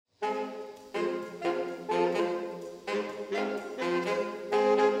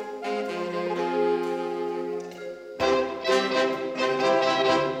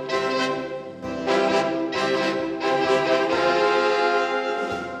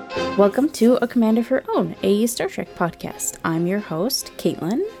Welcome to A Command of Her Own, a Star Trek podcast. I'm your host,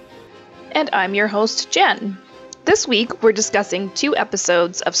 Caitlin. And I'm your host, Jen. This week, we're discussing 2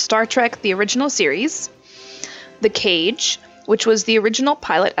 episodes of Star Trek The Original Series, The Cage, which was the original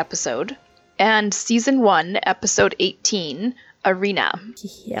pilot episode, and Season 1, Episode 18, Arena.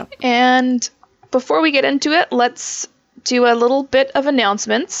 Yep. And before we get into it, let's do a little bit of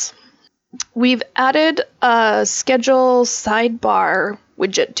announcements. We've added a schedule sidebar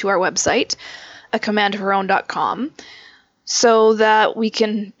widget to our website, acommandoferown.com, so that we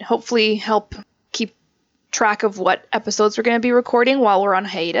can hopefully help keep track of what episodes we're going to be recording while we're on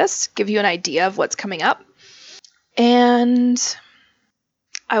hiatus, give you an idea of what's coming up. And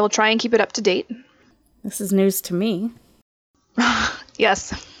I will try and keep it up to date. This is news to me.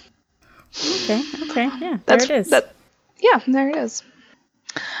 Yes. Okay, yeah, there it is. There it is.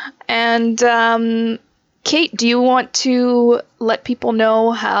 And, Kate, do you want to let people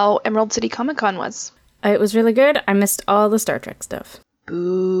know how Emerald City Comic Con was? It was really good. I missed all the Star Trek stuff.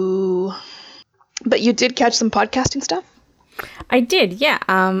 Boo. But you did catch some podcasting stuff? I did, yeah.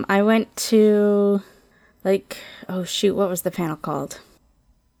 I went to, what was the panel called?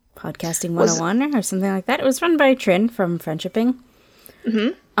 Podcasting 101 or something like that. It was run by Trin from Friendshipping.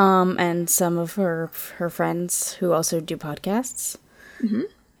 Mm-hmm. And some of her friends who also do podcasts. Mm-hmm.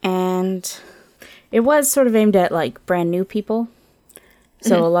 And it was sort of aimed at, brand new people.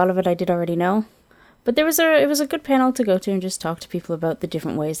 So a lot of it I did already know. But it was a good panel to go to and just talk to people about the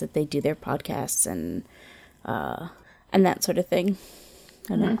different ways that they do their podcasts and that sort of thing.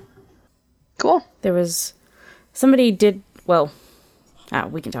 I don't know. Cool. There was... Somebody did... Well...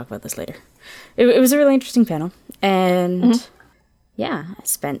 we can talk about this later. It was a really interesting panel. And... Yeah, I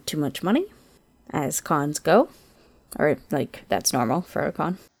spent too much money, as cons go. Or, that's normal for a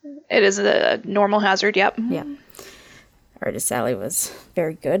con. It is a normal hazard, yep. Yeah. Artist Alley was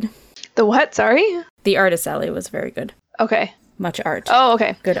very good. The what? Sorry? The Artist Alley was very good. Okay. Much art. Oh,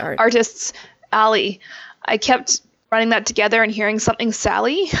 okay. Good art. Artist's Alley. I kept running that together and hearing something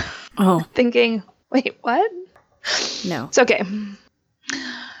Sally. Oh. Thinking, wait, what? No. It's okay.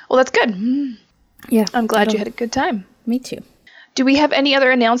 Well, that's good. Yeah. I'm glad you had a good time. Me too. Do we have any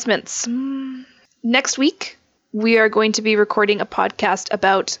other announcements? Next week, we are going to be recording a podcast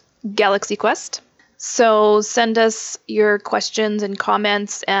about Galaxy Quest. So send us your questions and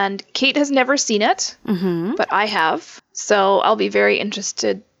comments. And Kate has never seen it, but I have. So I'll be very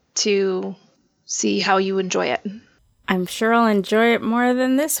interested to see how you enjoy it. I'm sure I'll enjoy it more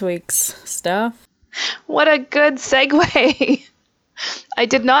than this week's stuff. What a good segue. I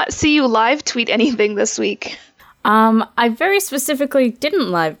did not see you live tweet anything this week. I very specifically didn't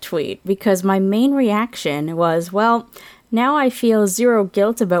live tweet because my main reaction was, well, now I feel zero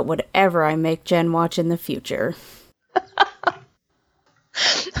guilt about whatever I make Jen watch in the future.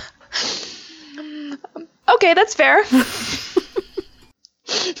 Okay, that's fair.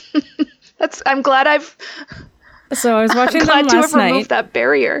 I'm glad So I was watching them glad last to have night. removed that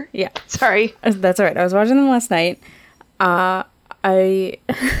barrier. Yeah. Sorry. That's all right. I was watching them last night.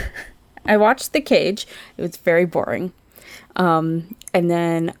 I watched The Cage. It was very boring. And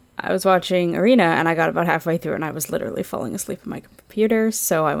then I was watching Arena, and I got about halfway through, and I was literally falling asleep on my computer,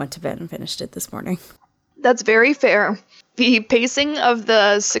 so I went to bed and finished it this morning. That's very fair. The pacing of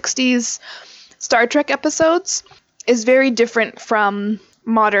the 60s Star Trek episodes is very different from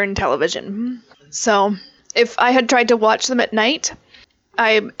modern television. So if I had tried to watch them at night,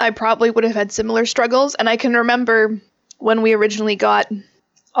 I probably would have had similar struggles, and I can remember when we originally got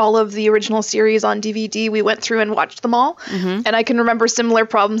all of the original series on DVD, we went through and watched them all. And I can remember similar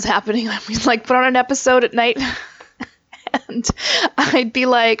problems happening. We'd put on an episode at night and I'd be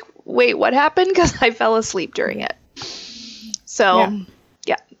like, wait, what happened? Because I fell asleep during it. So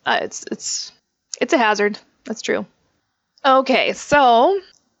yeah, it's a hazard. That's true. Okay. So,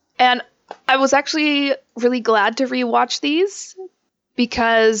 and I was actually really glad to rewatch these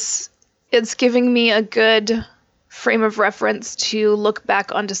because it's giving me a good frame of reference to look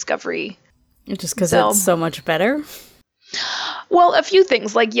back on Discovery. Just because it's so much better? Well, a few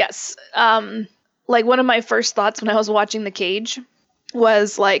things. Yes. One of my first thoughts when I was watching The Cage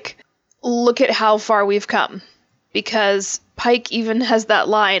was, look at how far we've come. Because Pike even has that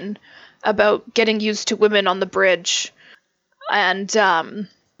line about getting used to women on the bridge. And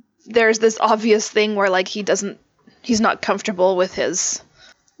there's this obvious thing where, he's not comfortable with his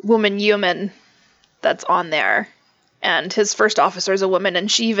woman-human that's on there. And his first officer is a woman, and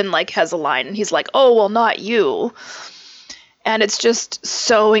she even, has a line. And he's like, oh, well, not you. And it's just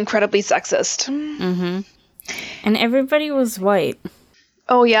so incredibly sexist. And everybody was white.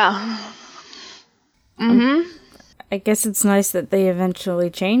 Oh, yeah. I guess it's nice that they eventually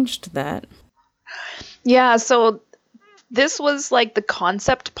changed that. Yeah, so this was like the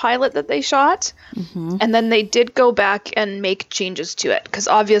concept pilot that they shot, and then they did go back and make changes to it, because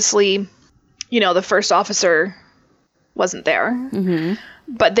obviously, the first officer wasn't there.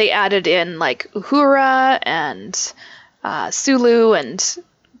 But they added in like Uhura and Sulu and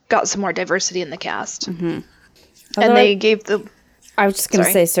got some more diversity in the cast. And they gave the... I was just going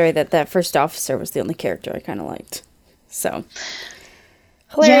to say, sorry, that first officer was the only character I kind of liked. So,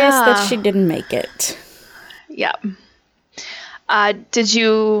 hilarious that she didn't make it. Yeah. Did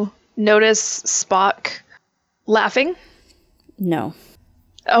you notice Spock laughing? No.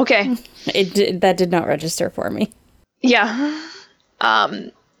 Okay. That did not register for me. Yeah.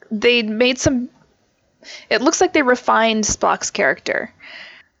 They made some... It looks like they refined Spock's character.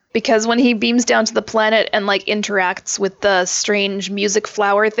 Because when he beams down to the planet and, like, interacts with the strange music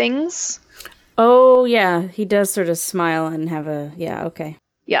flower things... Oh, yeah. He does sort of smile and have a... Yeah, okay.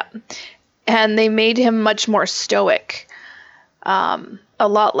 Yeah. And they made him much more stoic. A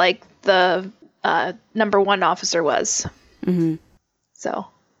lot like the number one officer was. So...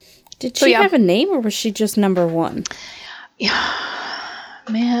 Did she have a name, or was she just number one? Yeah.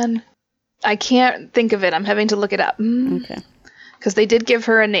 Man. I can't think of it. I'm having to look it up. Okay. Because they did give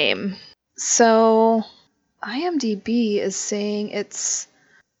her a name. So, IMDb is saying it's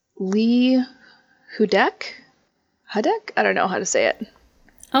Lee Hudek? Hudek? I don't know how to say it.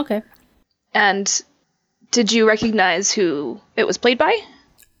 Okay. And did you recognize who it was played by?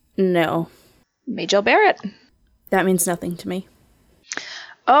 No. Majel Barrett. That means nothing to me.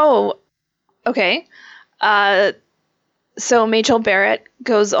 Oh, okay. So Majel Barrett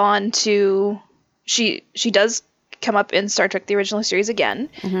goes on to... She does come up in Star Trek: The Original Series again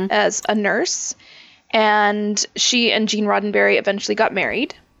as a nurse. And she and Gene Roddenberry eventually got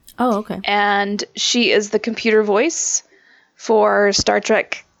married. Oh, okay. And she is the computer voice for Star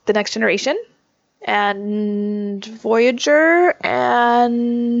Trek: The Next Generation and Voyager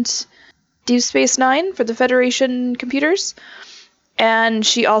and Deep Space Nine for the Federation computers. And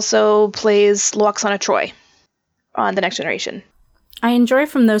she also plays Loxana Troy on The Next Generation. I enjoy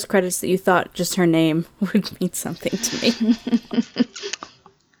from those credits that you thought just her name would mean something to me.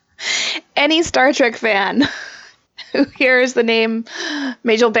 Any Star Trek fan who hears the name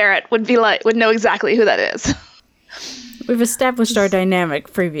Majel Barrett would know exactly who that is. We've established our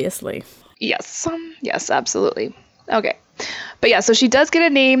dynamic previously. Yes. Yes, absolutely. Okay. But yeah, so she does get a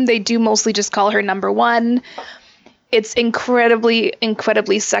name. They do mostly just call her number one. It's incredibly,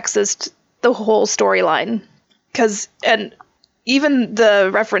 incredibly sexist, the whole storyline. And even the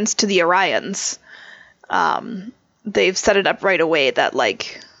reference to the Orions, they've set it up right away that,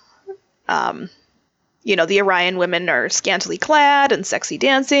 like, the Orion women are scantily clad and sexy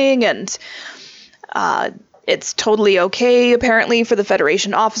dancing, and it's totally okay, apparently, for the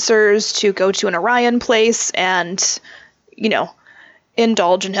Federation officers to go to an Orion place and,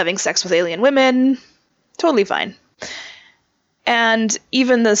 indulge in having sex with alien women. Totally fine. And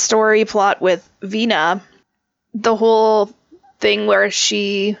even the story plot with Vina, the whole thing where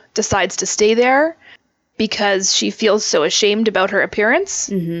she decides to stay there because she feels so ashamed about her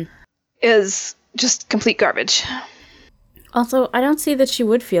appearance is just complete garbage. Also, I don't see that she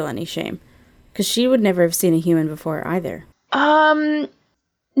would feel any shame, because she would never have seen a human before either.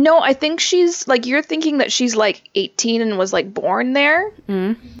 No, I think she's, like, you're thinking that she's, like, 18 and was, like, born there.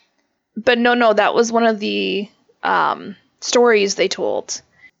 But no, that was one of the stories they told.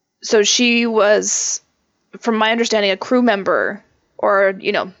 So she was, from my understanding, a crew member or,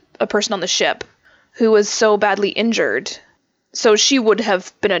 a person on the ship who was so badly injured. So she would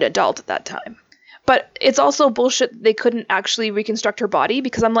have been an adult at that time. But it's also bullshit they couldn't actually reconstruct her body,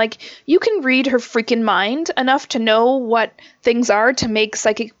 because I'm like, you can read her freaking mind enough to know what things are to make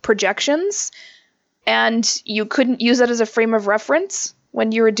psychic projections, and you couldn't use that as a frame of reference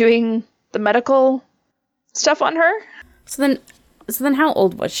when you were doing the medical stuff on her? So then how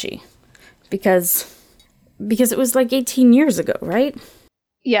old was she? Because it was like 18 years ago, right?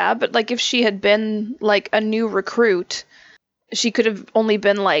 Yeah, but like if she had been like a new recruit, she could have only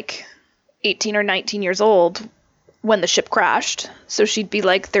been like 18 or 19 years old when the ship crashed. So she'd be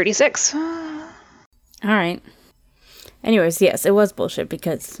like 36. All right. Anyways, yes, it was bullshit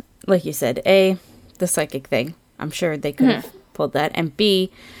because, like you said, A, the psychic thing. I'm sure they could have pulled that. And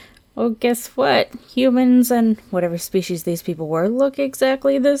B, well, guess what? Humans and whatever species these people were look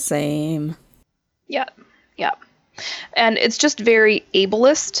exactly the same. Yeah. And it's just very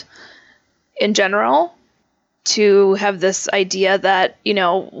ableist in general to have this idea that,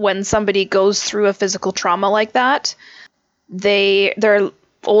 when somebody goes through a physical trauma like that, their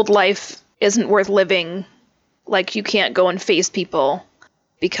old life isn't worth living Like, you can't go and face people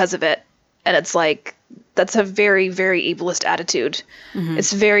because of it. And it's like, that's a very, very ableist attitude. Mm-hmm.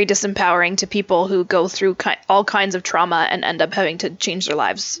 It's very disempowering to people who go through all kinds of trauma and end up having to change their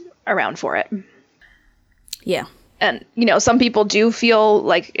lives around for it. Yeah. And, some people do feel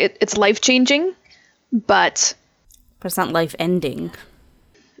like it's life-changing, but it's not life-ending.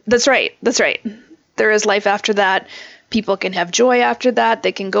 That's right. There is life after that. People can have joy after that.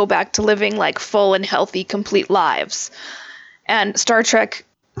 They can go back to living like full and healthy, complete lives. And Star Trek,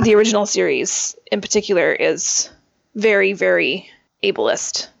 the original series in particular, is very, very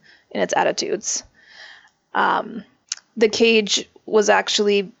ableist in its attitudes. The Cage was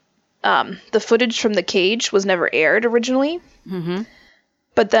actually, the footage from The Cage was never aired originally. Mm-hmm.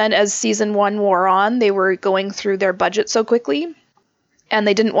 But then as season 1 wore on, they were going through their budget so quickly, and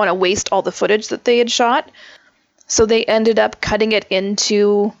they didn't want to waste all the footage that they had shot. So they ended up cutting it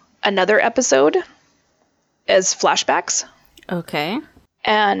into another episode as flashbacks. Okay.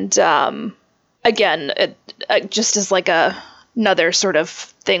 And again, it just is like another sort of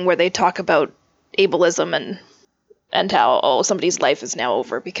thing where they talk about ableism and how, somebody's life is now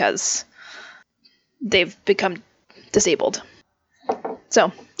over because they've become disabled.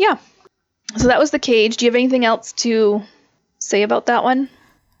 So, yeah. So that was The Cage. Do you have anything else to say about that one?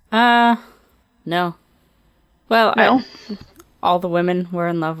 No. Well, no? All the women were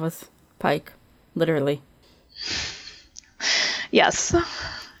in love with Pike, literally. Yes.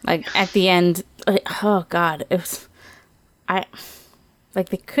 Like, at the end, oh god, it was,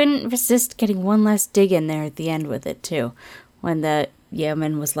 they couldn't resist getting one last dig in there at the end with it, too. When the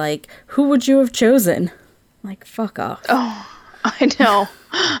Yeoman was like, who would you have chosen? Like, fuck off. Oh, I know.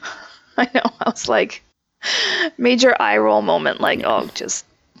 I was like, major eye roll moment, like, yeah.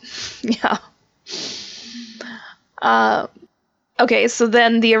 Yeah. Okay, so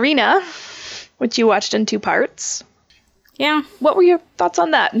then The Arena, which you watched in 2 parts. Yeah. What were your thoughts on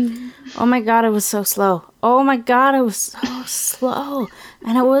that? Oh my god, it was so slow. Oh my god, it was so slow.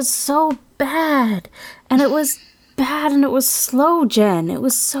 And it was so bad. And it was bad and it was slow, Jen. It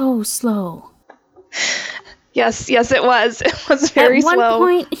was so slow. Yes, it was. It was very slow. At one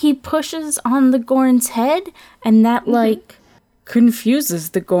point, he pushes on the Gorn's head, and that, confuses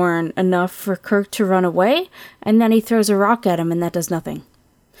the Gorn enough for Kirk to run away, and then he throws a rock at him, and that does nothing.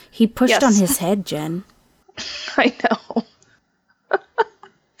 He pushed on his head, Jen. I know.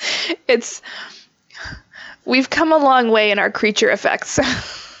 We've come a long way in our creature effects.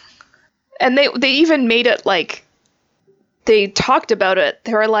 And they even made it they talked about it.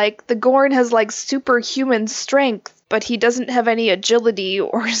 They were like, the Gorn has superhuman strength, but he doesn't have any agility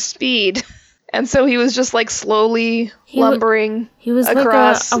or speed. And so he was just slowly lumbering across. He was like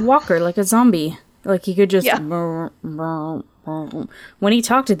a walker, like a zombie. Like he could just... Yeah. When he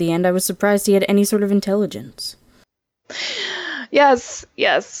talked at the end, I was surprised he had any sort of intelligence. Yes.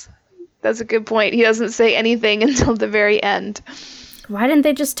 That's a good point. He doesn't say anything until the very end. Why didn't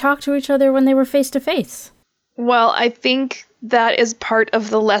they just talk to each other when they were face to face? Well, I think that is part of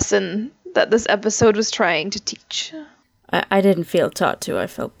the lesson that this episode was trying to teach. I didn't feel taught to. I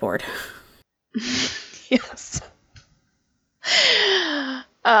felt bored. Yes.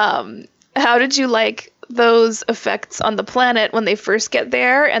 How did you like those effects on the planet when they first get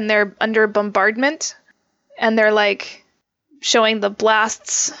there and they're under bombardment and they're showing the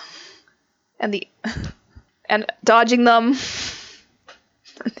blasts and dodging them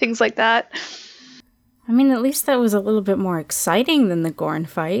and things like that? I mean, at least that was a little bit more exciting than the Gorn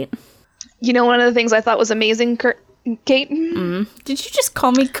fight. You know, one of the things I thought was amazing, Kirk-Cait? Did you just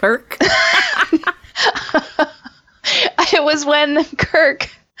call me Kirk? It was when Kirk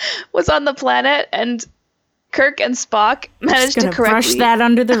was on the planet and Kirk and Spock managed to correctly... brush that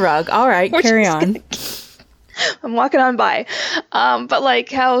under the rug. All right, carry on. I'm walking on by.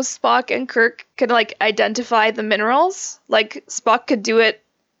 But how Spock and Kirk could identify the minerals. Spock could do it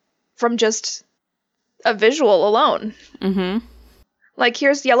from just a visual alone. Mm-hmm.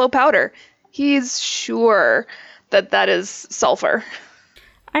 Here's yellow powder. He's sure that is sulfur.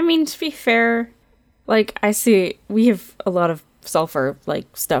 I mean, to be fair, I see we have a lot of sulfur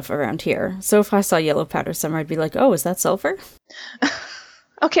stuff around here. So if I saw yellow powder somewhere, I'd be like, oh, is that sulfur?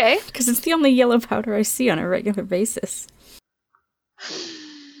 Okay. Because it's the only yellow powder I see on a regular basis.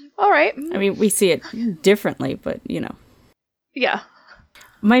 All right. I mean, we see it differently, but, Yeah.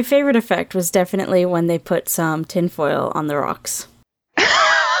 My favorite effect was definitely when they put some tinfoil on the rocks.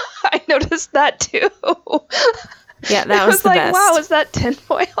 I noticed that too. Yeah, that was the best. Wow, is that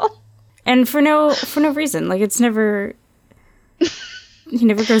tinfoil? And for no reason. It's never... He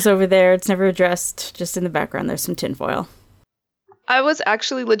never goes over there. It's never addressed. Just in the background, there's some tinfoil. I was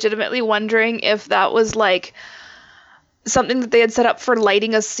actually legitimately wondering if that was something that they had set up for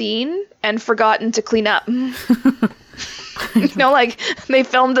lighting a scene and forgotten to clean up. Like they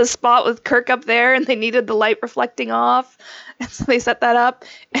filmed a spot with Kirk up there and they needed the light reflecting off. And so they set that up.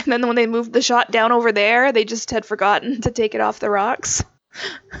 And then when they moved the shot down over there, they just had forgotten to take it off the rocks.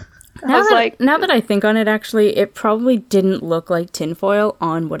 Now that I think on it, actually, it probably didn't look like tinfoil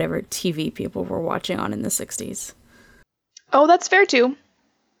on whatever TV people were watching on in the 60s. Oh, that's fair too.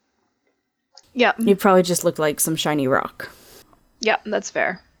 Yeah. It probably just looked like some shiny rock. Yeah, that's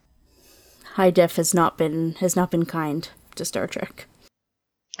fair. High def has not been kind to Star Trek.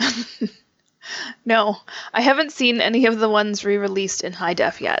 No, I haven't seen any of the ones re-released in high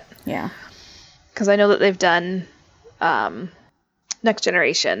def yet. Yeah. Because I know that they've done Next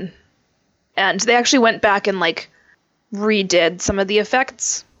Generation. And they actually went back and, redid some of the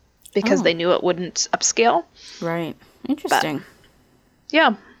effects because they knew it wouldn't upscale. Right. Interesting. But,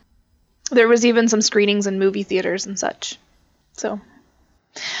 yeah. There was even some screenings in movie theaters and such. So,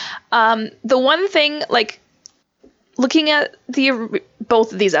 the one thing, looking at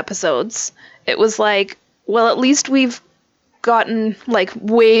both of these episodes, it was well, at least we've gotten,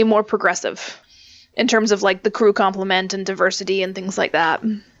 way more progressive in terms of, the crew complement and diversity and things like that.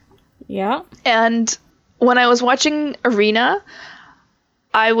 Yeah. And when I was watching Arena,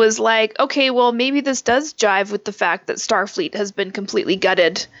 I was like, okay, well, maybe this does jive with the fact that Starfleet has been completely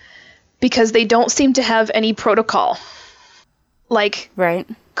gutted because they don't seem to have any protocol. Right.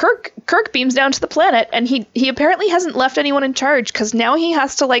 Kirk beams down to the planet, and he apparently hasn't left anyone in charge, because now he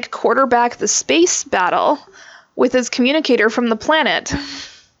has to, quarterback the space battle with his communicator from the planet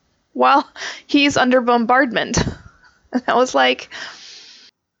while he's under bombardment. And I was like,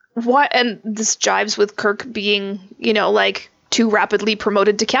 what? And this jives with Kirk being, too rapidly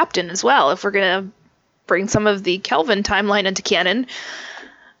promoted to captain as well, if we're going to bring some of the Kelvin timeline into canon.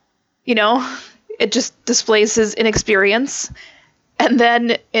 It just displays his inexperience. And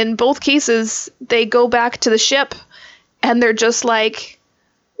then in both cases, they go back to the ship and they're just like,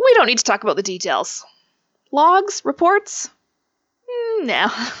 we don't need to talk about the details. Logs? Reports? No.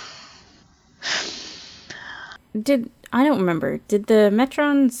 I don't remember. Did the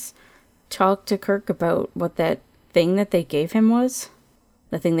Metrons talk to Kirk about what that thing that they gave him was?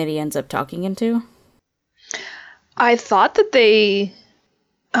 The thing that he ends up talking into? I thought that they...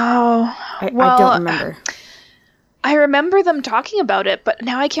 I don't remember. I remember them talking about it, but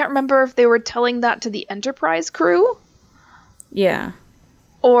now I can't remember if they were telling that to the Enterprise crew. Yeah.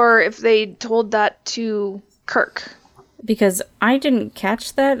 Or if they told that to Kirk. Because I didn't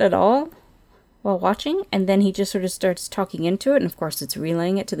catch that at all while watching, and then he just sort of starts talking into it, and of course it's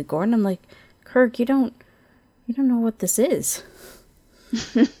relaying it to the Gorn. I'm like, Kirk, you don't know what this is.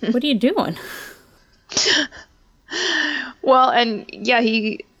 What are you doing? Well, and yeah,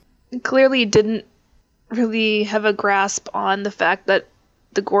 he clearly didn't really have a grasp on the fact that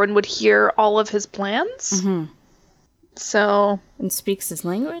the Gorn would hear all of his plans. Mm-hmm. So... And speaks his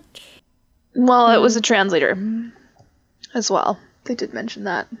language? Well, it was a translator as well. They did mention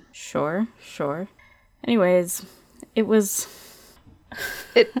that. Sure. Anyways, it was...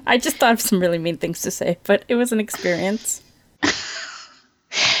 I just thought of some really mean things to say, but it was an experience.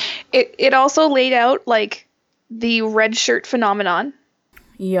 It also laid out, the red shirt phenomenon.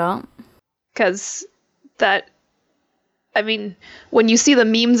 Yeah. Because that... I mean, when you see the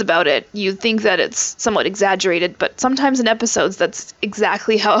memes about it, you think that it's somewhat exaggerated, but sometimes in episodes, that's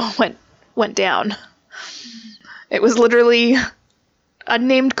exactly how it went down. It was literally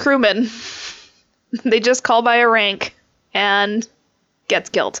unnamed crewman. They just call by a rank and gets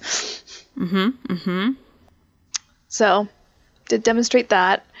killed. Mm-hmm. So, did demonstrate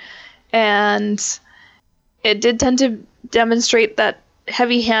that. And it did tend to demonstrate that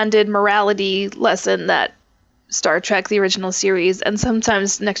heavy-handed morality lesson that Star Trek, the original series, and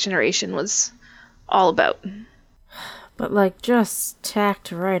sometimes Next Generation was all about. But, just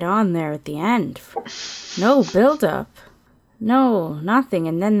tacked right on there at the end. No build-up. No, nothing.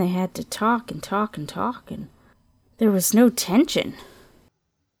 And then they had to talk and talk and talk, and there was no tension.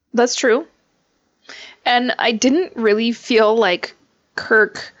 That's true. And I didn't really feel like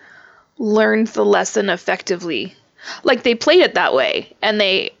Kirk learned the lesson effectively. They played it that way, and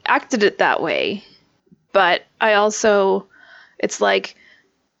they acted it that way. But I also, it's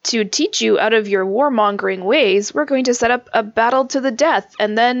to teach you out of your warmongering ways, we're going to set up a battle to the death,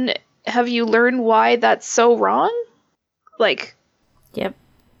 and then have you learn why that's so wrong? Yep.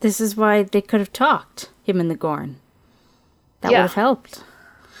 This is why they could have talked, him and the Gorn. That would have helped.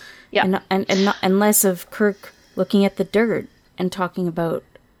 Yeah. And less of Kirk looking at the dirt and talking about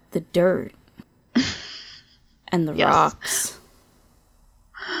the dirt and the rocks.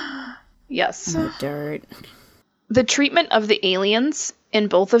 Yes. And the dirt. The treatment of the aliens in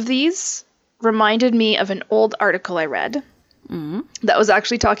both of these reminded me of an old article I read that was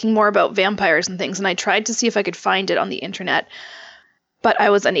actually talking more about vampires and things, and I tried to see if I could find it on the internet, but I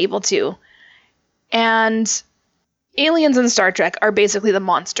was unable to. And aliens in Star Trek are basically the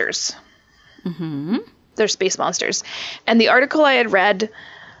monsters. Mm-hmm. They're space monsters. And the article I had read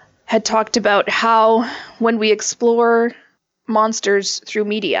had talked about how when we explore monsters through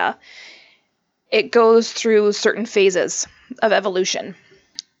media, it goes through certain phases of evolution.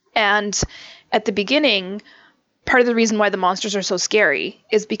 And at the beginning, part of the reason why the monsters are so scary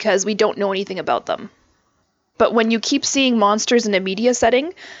is because we don't know anything about them. But when you keep seeing monsters in a media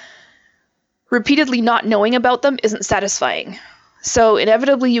setting, repeatedly not knowing about them isn't satisfying. So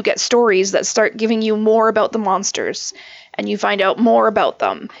inevitably you get stories that start giving you more about the monsters, and you find out more about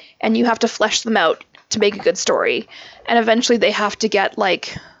them, and you have to flesh them out to make a good story. And eventually they have to get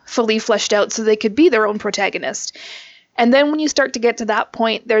like fully fleshed out so they could be their own protagonist. And then when you start to get to that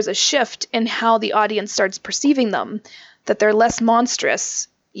point, there's a shift in how the audience starts perceiving them, that they're less monstrous.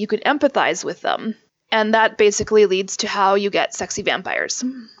 You can empathize with them. And that basically leads to how you get sexy vampires.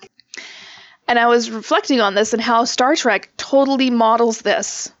 And I was reflecting on this and how Star Trek totally models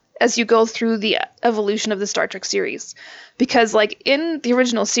this as you go through the evolution of the Star Trek series. Because like in the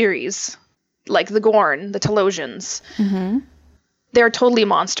original series, like the Gorn, the Telosians, they're totally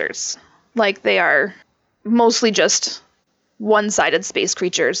monsters. Like they are mostly just one-sided space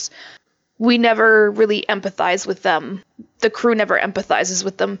creatures. We never really empathize with them. The crew never empathizes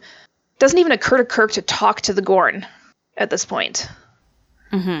with them. Doesn't even occur to Kirk to talk to the Gorn at this point.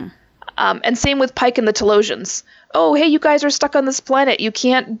 And same with Pike and the Telosians. Oh, hey, you guys are stuck on this planet. You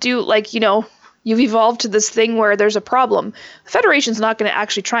can't do, like, you know, you've evolved to this thing where there's a problem. The Federation's not going to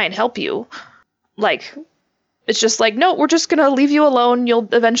actually try and help you. Like, it's just like, no, we're just going to leave you alone. You'll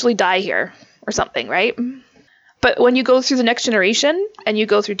eventually die here or something, right? But when you go through the Next Generation and you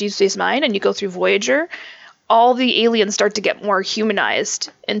go through Deep Space Nine and you go through Voyager, all the aliens start to get more humanized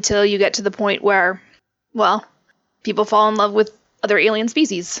until you get to the point where, well, people fall in love with other alien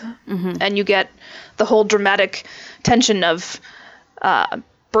species. And you get the whole dramatic tension of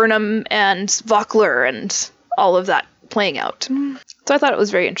Burnham and Vokler and all of that playing out. So I thought it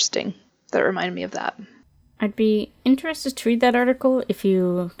was very interesting. That reminded me of that. I'd be interested to read that article if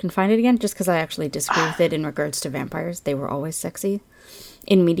you can find it again, just because I actually disagree with it in regards to vampires. They were always sexy.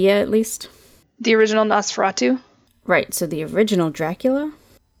 In media, at least. The original Nosferatu? Right, so the original Dracula,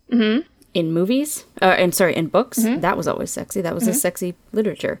 in movies, in books, that was always sexy. That was a sexy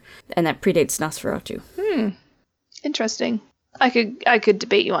literature, and that predates Nosferatu. Interesting. I could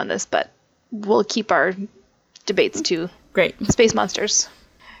debate you on this, but we'll keep our debates to Great. space monsters.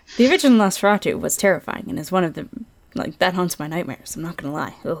 The original Nosferatu was terrifying, and is one of the, like, that haunts my nightmares, I'm not gonna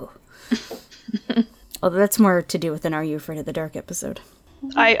lie. Ugh. Although that's more to do with an Are You Afraid of the Dark episode.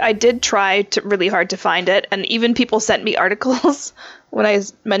 I did try really hard to find it, and even people sent me articles when I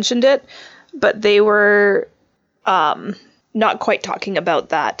mentioned it, but they were not quite talking about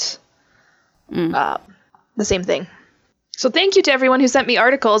that, the same thing. So thank you to everyone who sent me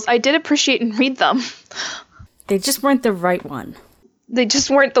articles. I did appreciate and read them. They just weren't the right one. They just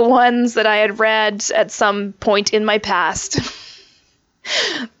weren't the ones that I had read at some point in my past.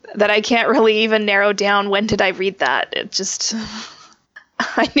 That I can't really even narrow down when did I read that. It just...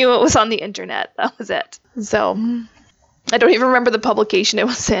 I knew it was on the internet. That was it. So, I don't even remember the publication it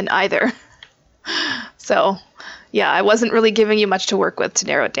was in either. So, yeah, I wasn't really giving you much to work with to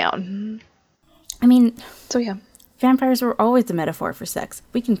narrow it down. I mean... So, yeah. Vampires were always the metaphor for sex.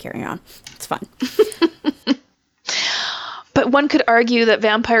 We can carry on. It's fine. But one could argue that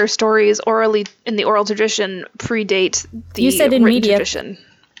vampire stories orally in the oral tradition predate the you said in written media. tradition.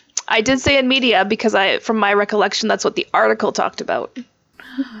 I did say in media because from my recollection, that's what the article talked about.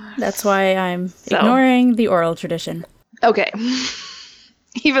 That's why I'm ignoring the oral tradition. Okay.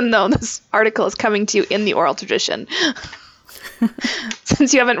 Even though this article is coming to you in the oral tradition.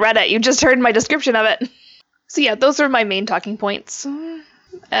 Since you haven't read it, you just heard my description of it. So yeah, those are my main talking points.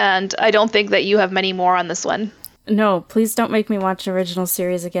 And I don't think that you have many more on this one. No, please don't make me watch the original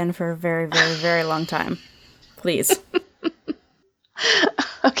series again for a very, very, very long time. Please.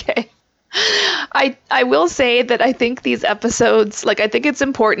 Okay. I will say that I think these episodes, like, I think it's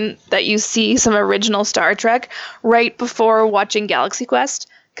important that you see some original Star Trek right before watching Galaxy Quest,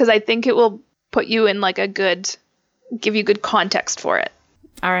 because I think it will put you in, like, give you good context for it.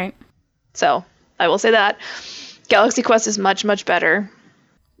 All right. So, I will say that. Galaxy Quest is much, much better.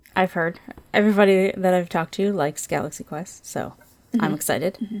 I've heard. Everybody that I've talked to likes Galaxy Quest, so I'm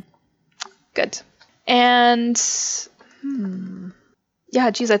excited. Good. And...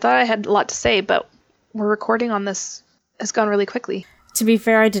 yeah, geez, I thought I had a lot to say, but we're recording on this has gone really quickly. To be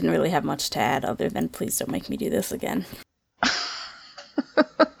fair, I didn't really have much to add other than please don't make me do this again.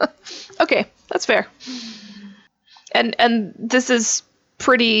 Okay, that's fair. And this is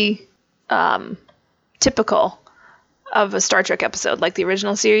pretty typical of a Star Trek episode, like the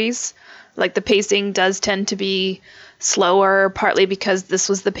original series. Like, the pacing does tend to be slower, partly because this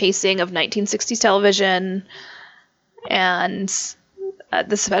was the pacing of 1960s television. And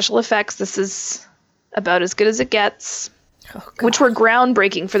the special effects, this is about as good as it gets. Which were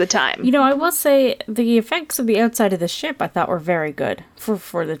groundbreaking for the time. You know, I will say the effects of the outside of the ship I thought were very good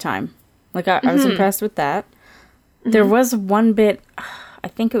for the time. Like, I was impressed with that. Mm-hmm. There was one bit, I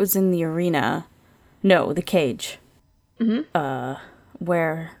think it was in the arena. No, the cage. Mm-hmm.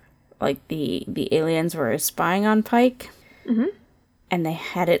 Where, like, the aliens were spying on Pike. Mm-hmm. And they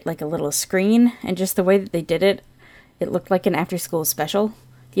had it like a little screen. And just the way that they did it, it looked like an after-school special.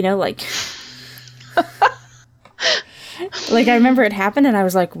 You know, like... Like, I remember it happened, and I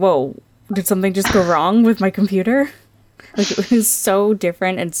was like, whoa, did something just go wrong with my computer? Like, it was so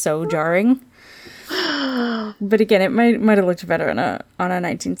different and so jarring. But again, it might have looked better on a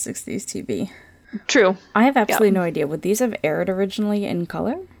 1960s TV. True. I have absolutely no idea. Would these have aired originally in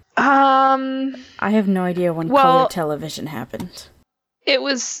color? I have no idea when color television happened. It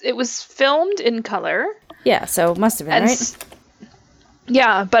was filmed in color. Yeah, so it must have been, right?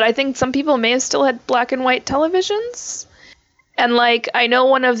 Yeah, but I think some people may have still had black and white televisions. And, like, I know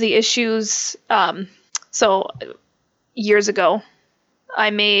one of the issues, so years ago,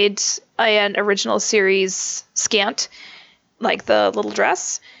 I made an original series scant, like the little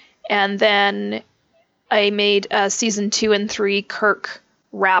dress, and then I made a season 2 and 3 Kirk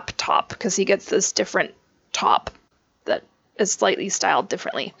wrap top, because he gets this different top that is slightly styled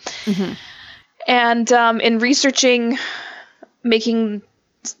differently. Mm-hmm. And in researching making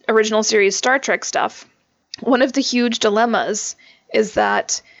original series Star Trek stuff, one of the huge dilemmas is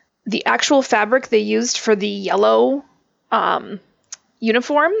that the actual fabric they used for the yellow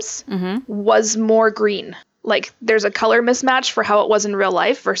uniforms was more green. Like, there's a color mismatch for how it was in real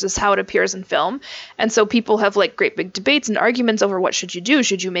life versus how it appears in film. And so people have, like, great big debates and arguments over what should you do.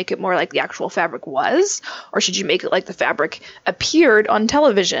 Should you make it more like the actual fabric was? Or should you make it like the fabric appeared on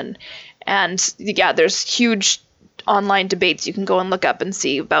television? And, yeah, there's huge online debates you can go and look up and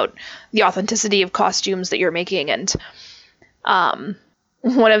see about the authenticity of costumes that you're making. And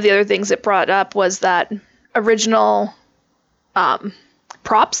one of the other things it brought up was that original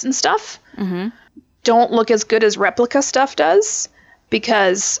props and stuff don't look as good as replica stuff does,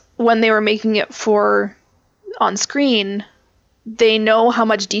 because when they were making it for on screen, they know how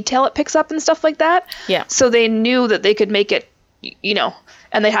much detail it picks up and stuff like that. Yeah. So they knew that they could make it, you know,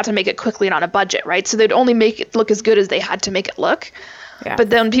 and they had to make it quickly and on a budget, right? So they'd only make it look as good as they had to make it look. Yeah. But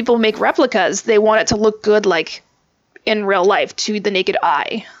then people make replicas, they want it to look good, like, in real life to the naked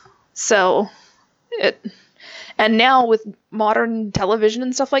eye. So and now with modern television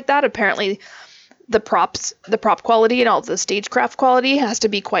and stuff like that, apparently the prop quality and all the stagecraft quality has to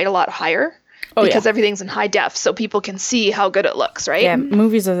be quite a lot higher. Because everything's in high def, so people can see how good it looks, right? Yeah,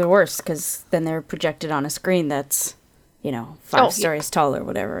 movies are the worst, because then they're projected on a screen that's, you know, 5 stories tall or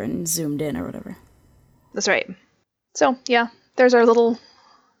whatever, and zoomed in or whatever. That's right. So, yeah, there's our little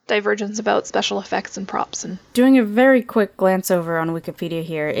divergence about special effects and props. And doing a very quick glance over on Wikipedia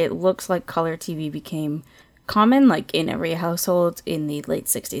here, it looks like color TV became common, like, in every household in the late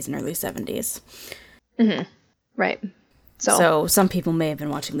 60s and early 70s. Mm-hmm. Right. So some people may have been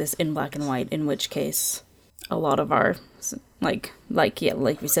watching this in black and white, in which case a lot of our, like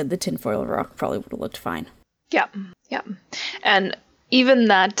we said, the tinfoil rock probably would have looked fine. Yeah. And even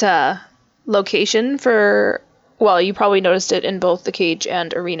that location for, well, you probably noticed it in both the cage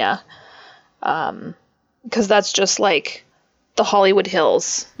and arena, because that's just like the Hollywood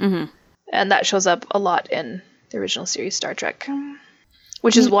Hills. Mm-hmm. And that shows up a lot in the original series Star Trek,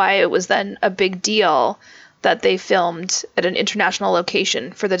 which is why it was then a big deal that they filmed at an international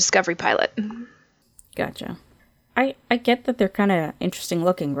location for the Discovery pilot. Gotcha. I get that they're kind of interesting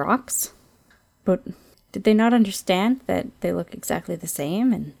looking rocks, but did they not understand that they look exactly the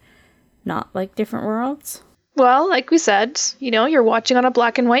same and not like different worlds? Well, like we said, you know, you're watching on a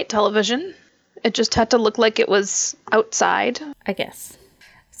black and white television. It just had to look like it was outside. I guess.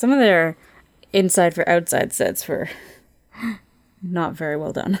 Some of their inside for outside sets were not very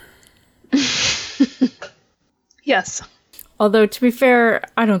well done. Yes. Although, to be fair,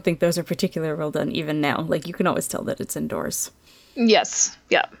 I don't think those are particularly well done even now. Like, you can always tell that it's indoors. Yes.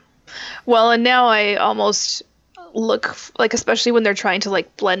 Yeah. Well, and now I almost look, like, especially when they're trying to,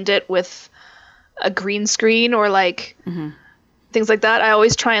 like, blend it with a green screen or, like, things like that, I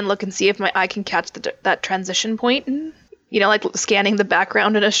always try and look and see if my eye can catch that transition point. You know, like scanning the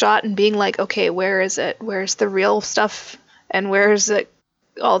background in a shot and being like, okay, where is it? Where's the real stuff? And where's it?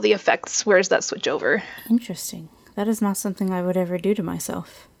 All the effects? Where's that switch over? Interesting. That is not something I would ever do to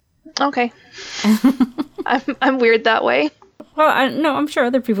myself. Okay. I'm weird that way. Well, no, I'm sure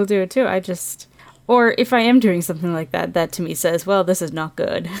other people do it too. Or if I am doing something like that, that to me says, well, this is not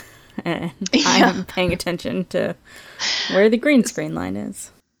good. And I'm paying attention to where the green screen line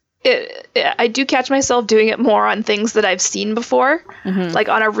is. I do catch myself doing it more on things that I've seen before. Mm-hmm. Like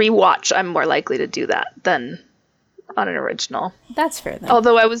on a rewatch, I'm more likely to do that than on an original. That's fair, then.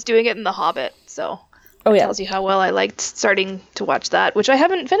 Although I was doing it in The Hobbit, so it tells you how well I liked starting to watch that, which I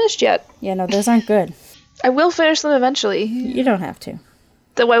haven't finished yet. Yeah, no, those aren't good. I will finish them eventually. You don't have to.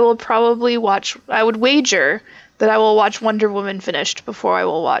 Though I will probably watch... I would wager that I will watch Wonder Woman finished before I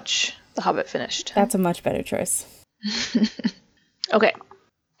will watch The Hobbit finished. That's a much better choice. Okay.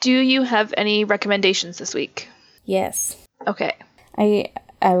 Do you have any recommendations this week? Yes. Okay. I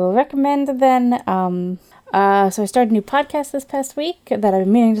will recommend then... So I started a new podcast this past week that I've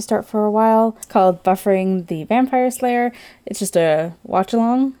been meaning to start for a while. It's called Buffering the Vampire Slayer. It's just a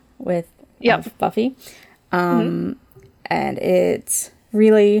watch-along with Buffy. And it's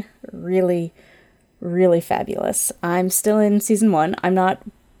really, really, really fabulous. I'm still in season 1. I'm not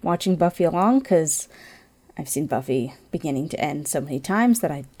watching Buffy along because I've seen Buffy beginning to end so many times that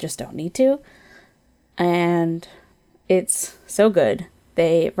I just don't need to. And it's so good.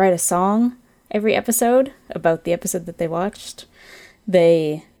 They write a song every episode about the episode that they watched.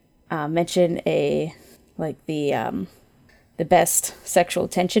 They mention the best sexual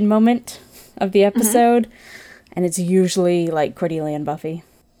tension moment of the episode, and it's usually like Cordelia and Buffy.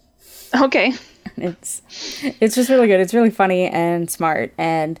 Okay. It's just really good. It's really funny and smart,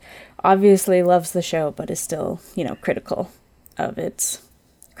 and obviously loves the show, but is still, critical of its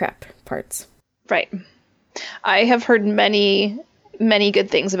crap parts. Right. I have heard many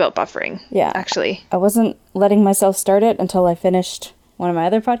good things about buffering. Yeah. Actually. I wasn't letting myself start it until I finished one of my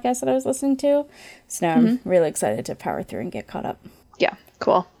other podcasts that I was listening to. So now I'm really excited to power through and get caught up. Yeah,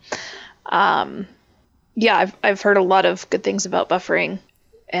 cool. I've heard a lot of good things about buffering,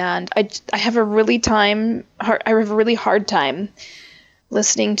 and I have a really hard time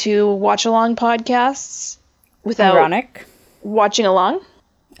listening to watch along podcasts without Ironic. Watching along.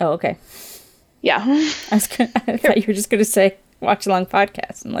 Oh, okay. Yeah. I thought you were just gonna say watch along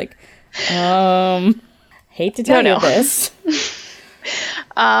podcast. I'm like, hate to tell you this.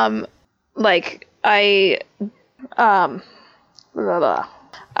 I'm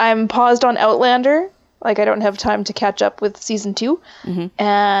paused on Outlander. Like, I don't have time to catch up with season 2.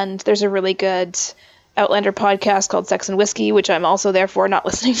 And there's a really good Outlander podcast called Sex and Whiskey, which I'm also therefore not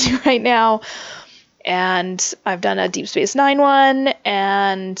listening to right now. And I've done a Deep Space Nine one,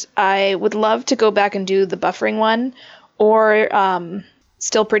 and I would love to go back and do the buffering one, or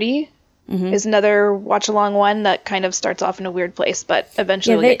Still Pretty is another watch-along one that kind of starts off in a weird place, but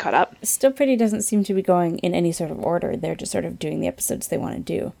eventually we'll get caught up. Still Pretty doesn't seem to be going in any sort of order. They're just sort of doing the episodes they want to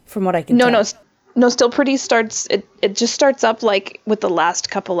do, from what I can tell. No, Still Pretty starts, it just starts up like with the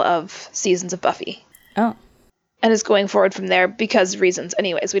last couple of seasons of Buffy. Oh. And is going forward from there because reasons.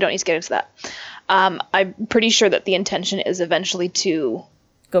 Anyways, we don't need to get into that. I'm pretty sure that the intention is eventually to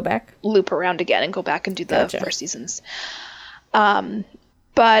go back, loop around again, and go back and do the first seasons.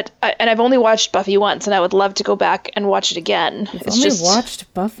 But I've only watched Buffy once, and I would love to go back and watch it again. You've only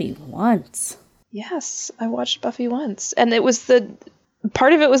watched Buffy once. Yes, I watched Buffy once, and it was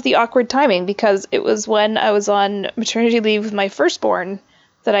part of it was the awkward timing, because it was when I was on maternity leave with my firstborn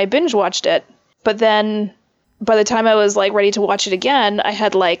that I binge watched it. But then by the time I was like ready to watch it again, I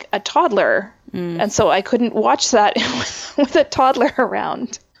had like a toddler. And so I couldn't watch that with a toddler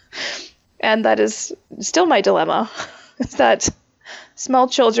around. And that is still my dilemma. Is that small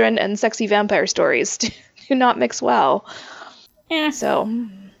children and sexy vampire stories do not mix well. Yeah. So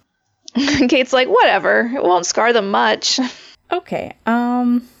Kate's like, whatever. It won't scar them much. Okay.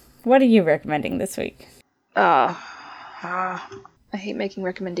 What are you recommending this week? I hate making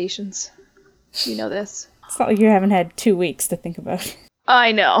recommendations. You know this. It's not like you haven't had 2 weeks to think about.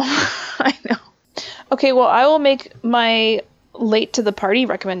 I know. I know. Okay, well, I will make my late to the party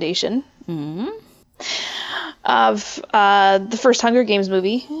recommendation of the first Hunger Games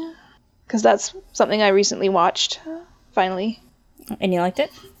movie, because that's something I recently watched, finally. And you liked it?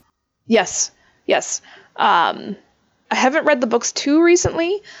 Yes. I haven't read the books too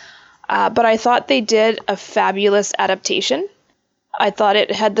recently, but I thought they did a fabulous adaptation. I thought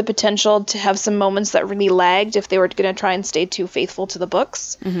it had the potential to have some moments that really lagged if they were going to try and stay too faithful to the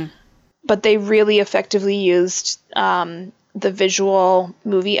books. But they really effectively used the visual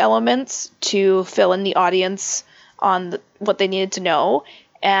movie elements to fill in the audience on what they needed to know.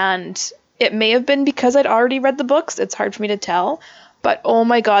 And it may have been because I'd already read the books. It's hard for me to tell. But oh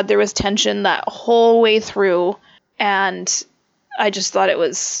my God, there was tension that whole way through. And I just thought it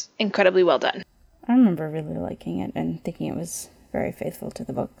was incredibly well done. I remember really liking it and thinking it was very faithful to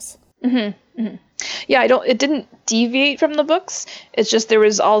the books. Yeah, it didn't deviate from the books. It's just there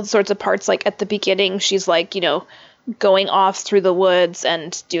was all sorts of parts, like at the beginning, she's like, going off through the woods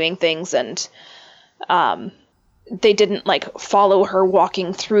and doing things, and they didn't like follow her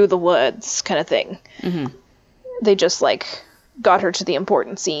walking through the woods kind of thing. They just like got her to the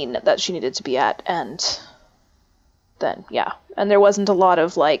important scene that she needed to be at, and then and there wasn't a lot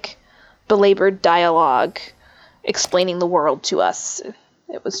of like belabored dialogue explaining the world to us.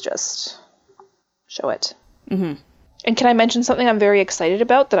 It was just show it. And can I mention something I'm very excited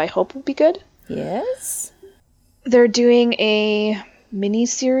about that I hope will be good? Yes? They're doing a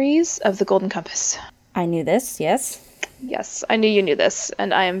mini-series of The Golden Compass. I knew this, yes. Yes, I knew you knew this,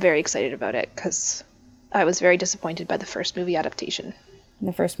 and I am very excited about it, because I was very disappointed by the first movie adaptation. And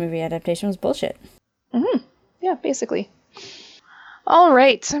the first movie adaptation was bullshit. Yeah, basically. All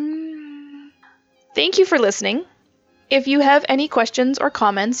right. Thank you for listening. If you have any questions or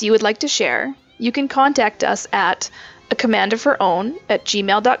comments you would like to share, you can contact us at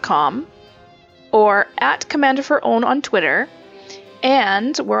acommanderforown@gmail.com or at commanderforown on Twitter.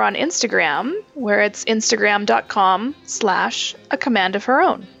 And we're on Instagram, where it's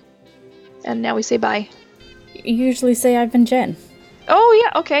instagram.com/acommanderforown. And now we say bye. You usually say I've been Jen. Oh,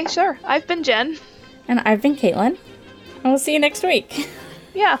 yeah, okay, sure. I've been Jen. And I've been Caitlin. And we'll see you next week.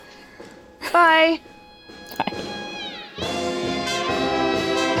 Yeah. Bye. Bye.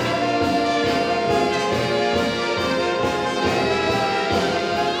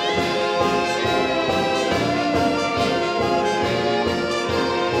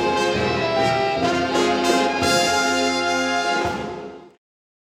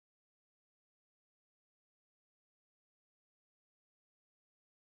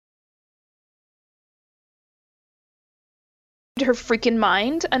 Her freaking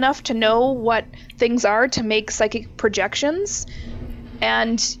mind enough to know what things are to make psychic projections,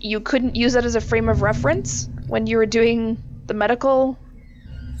 and you couldn't use that as a frame of reference when you were doing the medical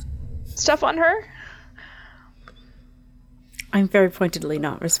stuff on her? I'm very pointedly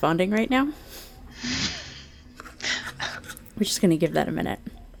not responding right now. We're just gonna give that a minute.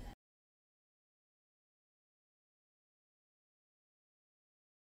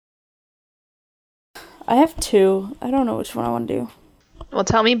 I have two. I don't know which one I want to do. Well,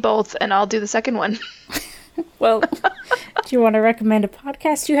 tell me both, and I'll do the second one. Well, do you want to recommend a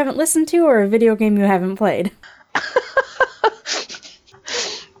podcast you haven't listened to, or a video game you haven't played?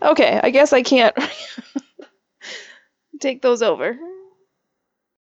 Okay, I guess I can't take those over.